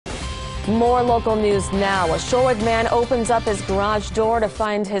More local news now. A Shorewood man opens up his garage door to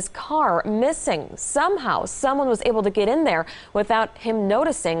find his car missing. Somehow, someone was able to get in there without him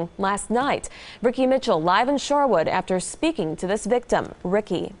noticing last night. Ricky Mitchell live in Shorewood after speaking to this victim.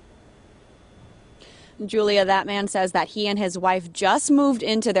 Ricky. Julia, that man says that he and his wife just moved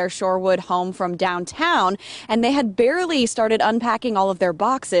into their Shorewood home from downtown, and they had barely started unpacking all of their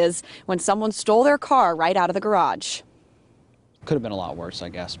boxes when someone stole their car right out of the garage. Could have been a lot worse, I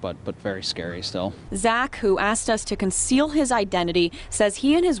guess, but very scary still. Zach, who asked us to conceal his identity, says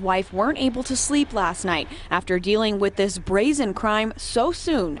he and his wife weren't able to sleep last night after dealing with this brazen crime so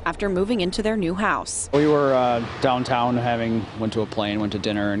soon after moving into their new house. We were downtown, went to a plane, went to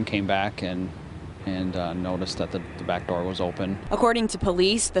dinner, and came back and noticed that the back door was open. According to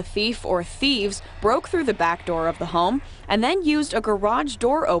police, the thief or thieves broke through the back door of the home and then used a garage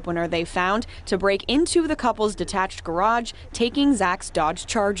door opener they found to break into the couple's detached garage, taking Zach's Dodge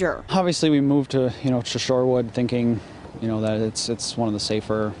Charger. Obviously, we moved to Shorewood thinking that it's one of the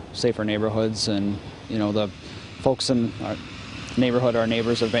safer neighborhoods, and the folks in our neighborhood, our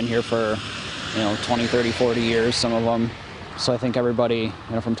neighbors, have been here for 20, 30, 40 years, some of them. So I think everybody,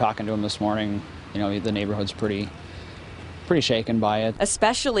 from talking to them this morning, the neighborhood's pretty shaken by it.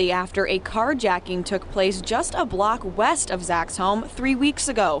 Especially after a carjacking took place just a block west of Zach's home 3 weeks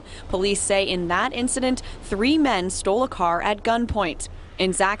ago. Police say in that incident, 3 men stole a car at gunpoint.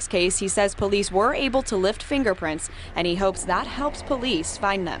 In Zach's case, he says police were able to lift fingerprints, and he hopes that helps police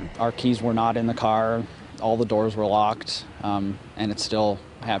find them. Our keys were not in the car. All the doors were locked, and it still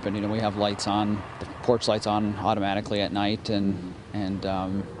happened. We have lights on, the porch lights on automatically at night, and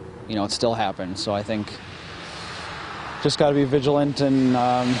it still happened. So I think just got to be vigilant and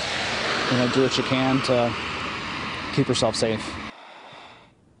do what you can to keep yourself safe.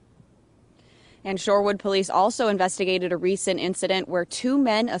 And Shorewood police also investigated a recent incident where 2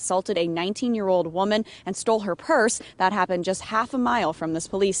 men assaulted a 19-year-old woman and stole her purse. That happened just half a mile from this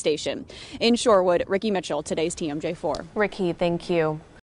police station. In Shorewood, Ricky Mitchell, today's TMJ4. Ricky, thank you.